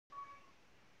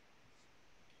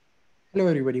Hello,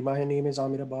 everybody. My name is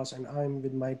Admirable, and I'm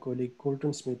with my colleague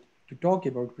Colton Smith to talk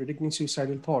about predicting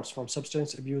suicidal thoughts from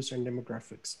substance abuse and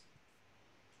demographics.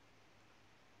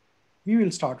 We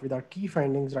will start with our key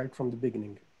findings right from the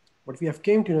beginning. But we have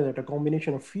came to know that a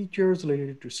combination of features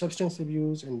related to substance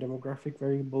abuse and demographic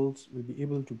variables will be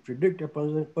able to predict a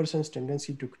person's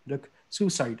tendency to conduct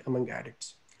suicide among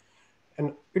addicts.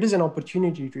 And it is an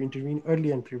opportunity to intervene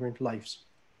early and prevent lives.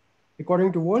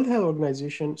 According to World Health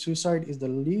Organization, suicide is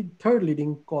the third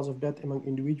leading cause of death among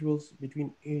individuals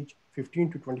between age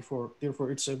 15 to 24. Therefore,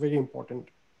 it's a very important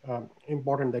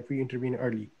that we intervene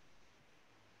early.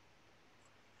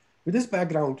 With this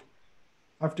background,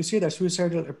 I have to say that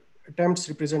suicidal attempts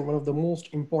represent one of the most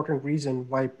important reasons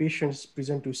why patients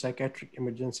present to psychiatric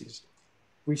emergencies.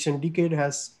 Recent decade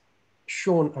has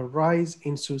shown a rise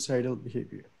in suicidal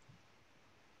behavior.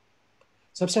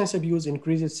 Substance abuse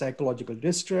increases psychological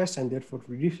distress and therefore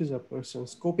reduces a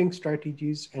person's coping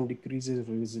strategies and decreases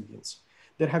resilience.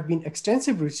 There have been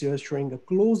extensive research showing a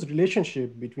close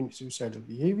relationship between suicidal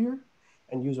behavior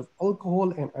and use of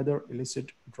alcohol and other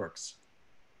illicit drugs.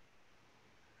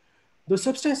 Though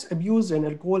substance abuse and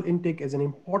alcohol intake is an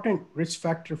important risk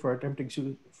factor for attempting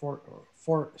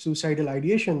for suicidal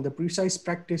ideation, the precise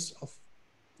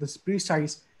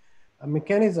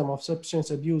mechanism of substance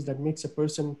abuse that makes a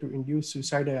person to induce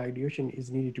suicidal ideation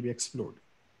is needed to be explored.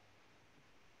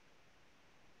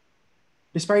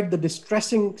 Despite the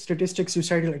distressing statistics,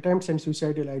 suicidal attempts and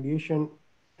suicidal ideation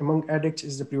among addicts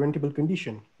is a preventable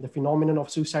condition. The phenomenon of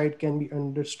suicide can be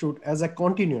understood as a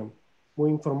continuum,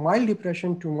 moving from mild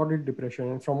depression to moderate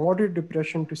depression, and from moderate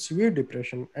depression to severe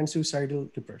depression and suicidal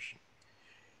depression.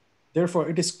 Therefore,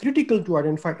 it is critical to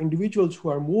identify individuals who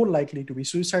are more likely to be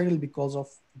suicidal because of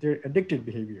their addictive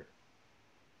behavior.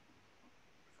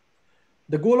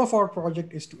 The goal of our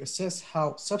project is to assess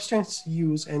how substance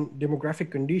use and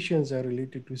demographic conditions are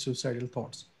related to suicidal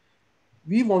thoughts.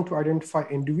 We want to identify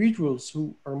individuals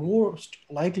who are most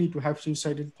likely to have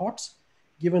suicidal thoughts,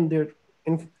 given their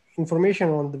information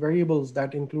on the variables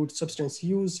that include substance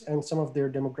use and some of their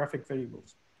demographic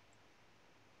variables.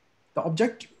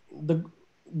 The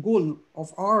goal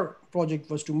of our project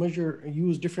was to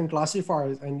use different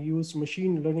classifiers and use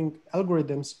machine learning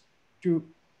algorithms to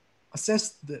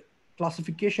assess the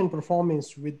classification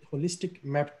performance with holistic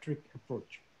metric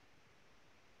approach.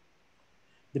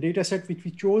 The data set which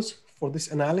we chose for this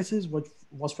analysis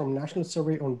was from National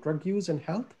Survey on Drug Use and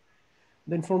Health.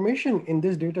 The information in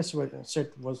this data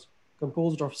set was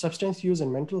composed of substance use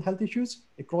and mental health issues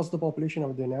across the population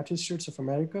of the United States of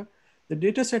America. The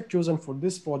data set chosen for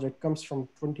this project comes from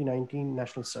 2019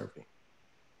 National Survey.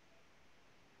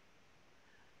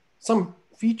 Some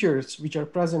features which are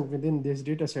present within this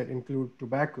data set include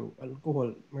tobacco,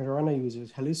 alcohol, marijuana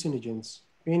uses, hallucinogens,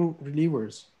 pain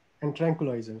relievers, and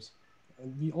tranquilizers.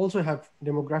 We also have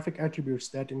demographic attributes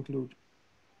that include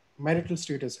marital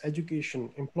status, education,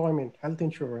 employment, health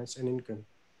insurance, and income.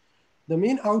 The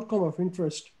main outcome of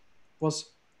interest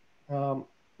was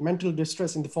mental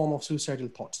distress in the form of suicidal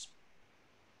thoughts.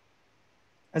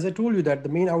 As I told you that the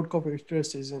main outcome of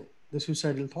interest is in the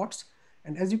suicidal thoughts.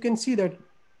 And as you can see that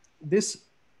this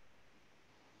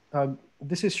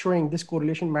is showing, this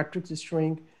correlation matrix is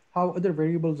showing how other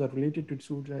variables are related to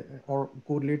suicide or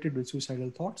correlated with suicidal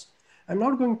thoughts. I'm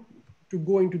not going to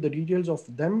go into the details of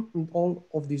them, all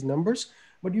of these numbers,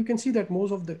 but you can see that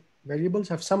most of the variables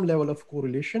have some level of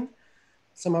correlation.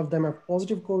 Some of them have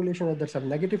positive correlation, others have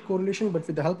negative correlation, but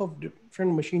with the help of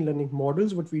different machine learning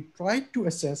models, what we tried to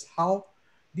assess how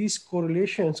these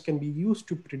correlations can be used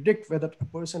to predict whether a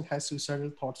person has suicidal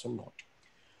thoughts or not.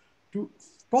 To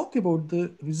talk about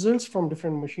the results from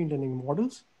different machine learning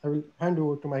models, I will hand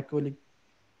over to my colleague,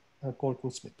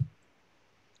 Colton Smith.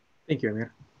 Thank you,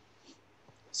 Amir.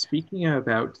 Speaking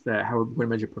about how we're going to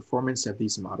measure performance of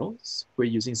these models, we're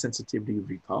using sensitivity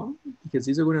recall because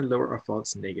these are going to lower our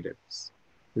false negatives.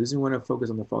 The reason we want to focus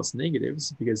on the false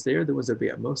negatives because they're the ones that will be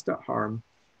at most at harm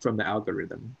from the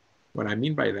algorithm. What I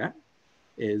mean by that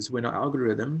is when our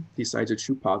algorithm decides a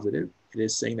true positive, it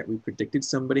is saying that we predicted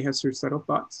somebody has suicidal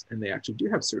thoughts and they actually do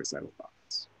have suicidal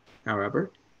thoughts.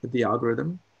 However, if the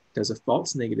algorithm does a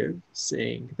false negative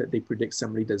saying that they predict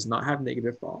somebody does not have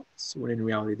negative thoughts, when in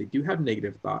reality they do have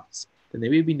negative thoughts, then they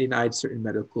may be denied certain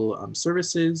medical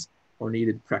services or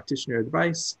needed practitioner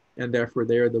advice, and therefore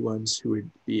they are the ones who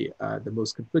would be the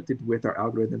most conflicted with our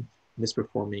algorithm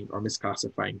misperforming or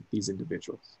misclassifying these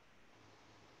individuals.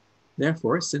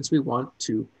 Therefore, since we want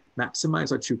to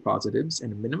maximize our true positives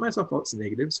and minimize our false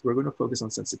negatives, we're going to focus on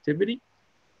sensitivity.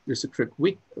 Just a quick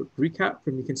recap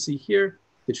from you can see here,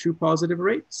 the true positive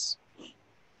rates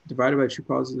divided by true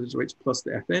positive rates plus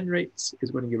the FN rates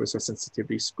is going to give us our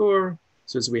sensitivity score.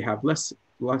 So as we have less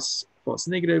false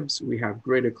negatives, we have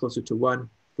greater closer to 1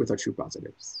 with our true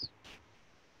positives.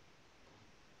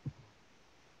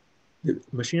 The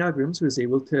machine algorithms was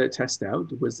able to test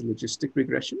out was the logistic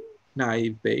regression,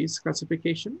 naive Bayes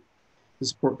classification, the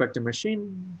support vector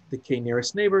machine, the k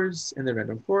nearest neighbors, and the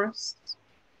random forests.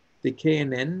 The k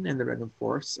and n and the random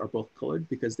forests are both colored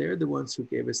because they're the ones who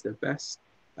gave us the best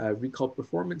recall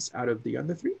performance out of the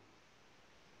other three.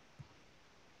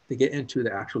 To get into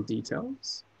the actual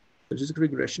details, logistic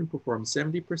regression performed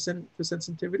 70% for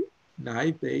sensitivity.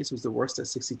 Naive Bayes was the worst at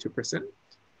 62%.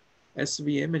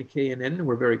 SVM and KNN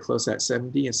were very close at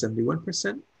 70 and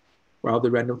 71%, while the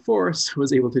random forest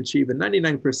was able to achieve a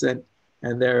 99%,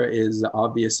 and there is the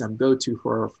obvious go-to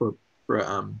for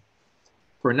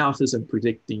analysis and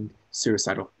predicting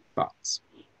suicidal thoughts.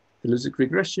 The logistic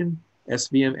regression,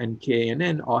 SVM and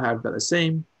KNN all have about the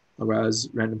same, whereas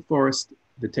random forest,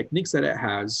 the techniques that it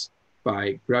has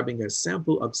by grabbing a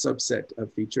sample of subset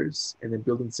of features and then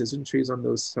building decision trees on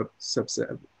those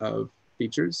subset of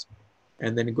features,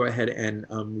 and then go ahead and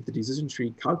with the decision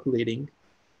tree calculating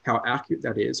how accurate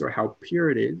that is or how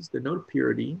pure it is. The node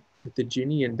purity with the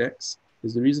Gini index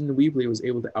is the reason we believe was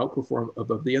able to outperform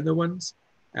above the other ones.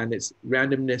 And it's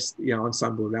randomness,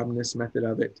 ensemble randomness method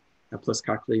of it, plus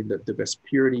calculating the best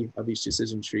purity of each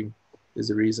decision tree is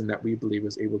the reason that we believe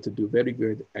was able to do very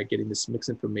good at getting this mixed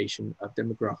information of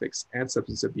demographics and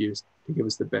substance abuse to give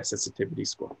us the best sensitivity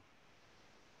score.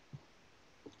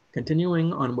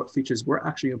 Continuing on what features were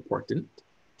actually important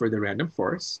for the random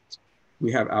forest,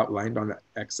 we have outlined on the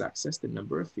x-axis the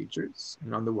number of features,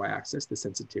 and on the y-axis the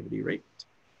sensitivity rate.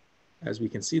 As we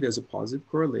can see, there's a positive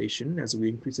correlation. As we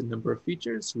increase the number of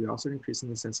features, we also increase in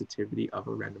the sensitivity of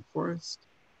a random forest.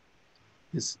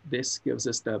 This gives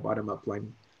us the bottom-up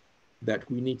line that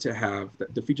we need to have,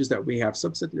 that the features that we have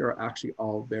subset are actually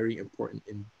all very important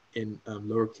in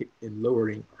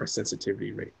lowering our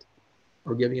sensitivity rate,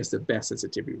 or giving us the best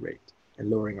sensitivity rate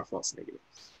and lowering our false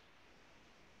negatives.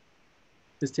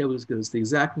 This table just gives us the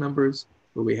exact numbers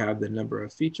where we have the number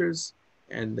of features,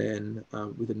 and then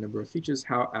with the number of features,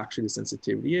 how actually the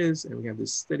sensitivity is, and we have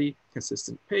this steady,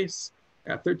 consistent pace.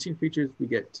 At 13 features, we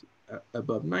get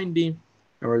above 90,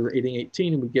 or at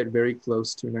 18, we get very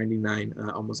close to 99,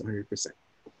 almost 100%.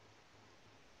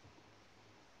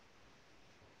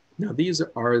 Now, these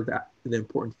are the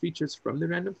important features from the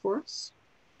random forest.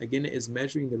 Again, it is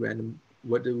measuring the random.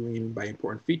 What do we mean by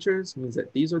important features? It means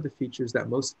that these are the features that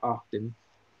most often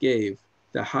gave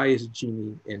the highest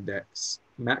Gini index,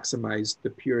 maximized the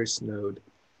purest node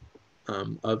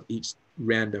of each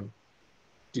random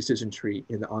decision tree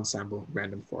in the ensemble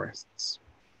random forests.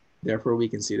 Therefore, we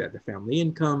can see that the family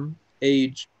income,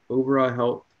 age, overall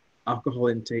health, alcohol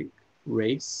intake,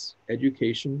 race,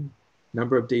 education,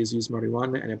 number of days used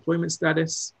marijuana, and employment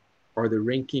status are the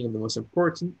ranking of the most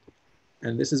important.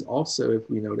 And this is also, if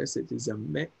we notice, it is a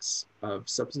mix of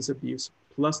substance abuse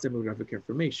plus demographic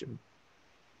information.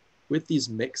 With these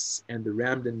mix and the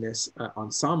randomness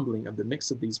ensembling of the mix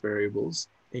of these variables,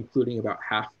 including about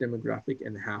half demographic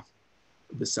and half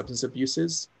the substance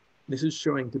abuses, this is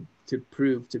showing to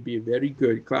prove to be a very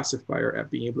good classifier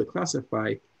at being able to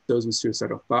classify those with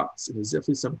suicidal thoughts. And it's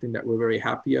definitely something that we're very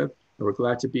happy of, and we're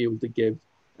glad to be able to give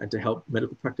and to help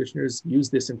medical practitioners use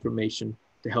this information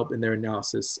to help in their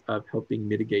analysis of helping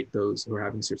mitigate those who are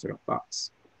having suicidal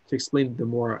thoughts. To explain the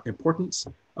more importance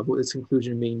of what this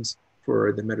conclusion means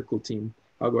for the medical team,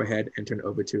 I'll go ahead and turn it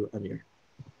over to Amir.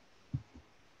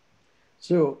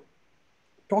 So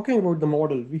talking about the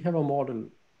model, we have a model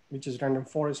which is random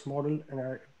forest model,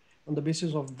 and on the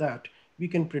basis of that, we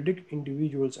can predict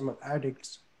individuals among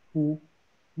addicts who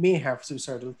may have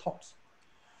suicidal thoughts.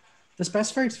 The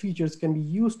specified features can be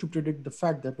used to predict the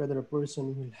fact that whether a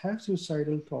person will have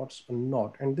suicidal thoughts or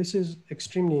not. And this is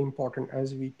extremely important,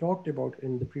 as we talked about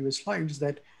in the previous slides,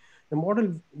 that the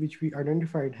model which we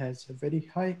identified has a very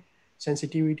high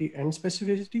sensitivity and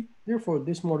specificity. Therefore,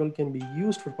 this model can be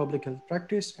used for public health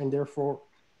practice, and therefore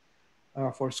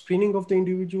for screening of the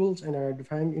individuals and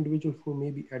identifying individuals who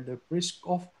may be at the risk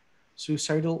of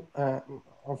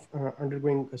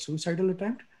undergoing a suicidal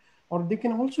attempt. Or they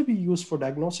can also be used for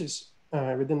diagnosis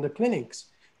within the clinics,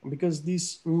 because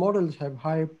these models have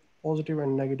high positive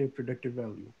and negative predictive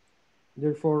value.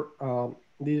 Therefore,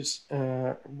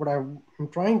 what I'm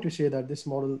trying to say that this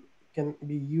model can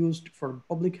be used for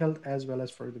public health as well as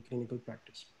for the clinical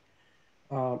practice.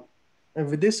 And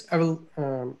with this, I will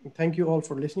thank you all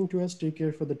for listening to us. Take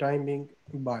care for the time being.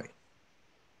 Bye.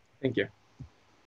 Thank you.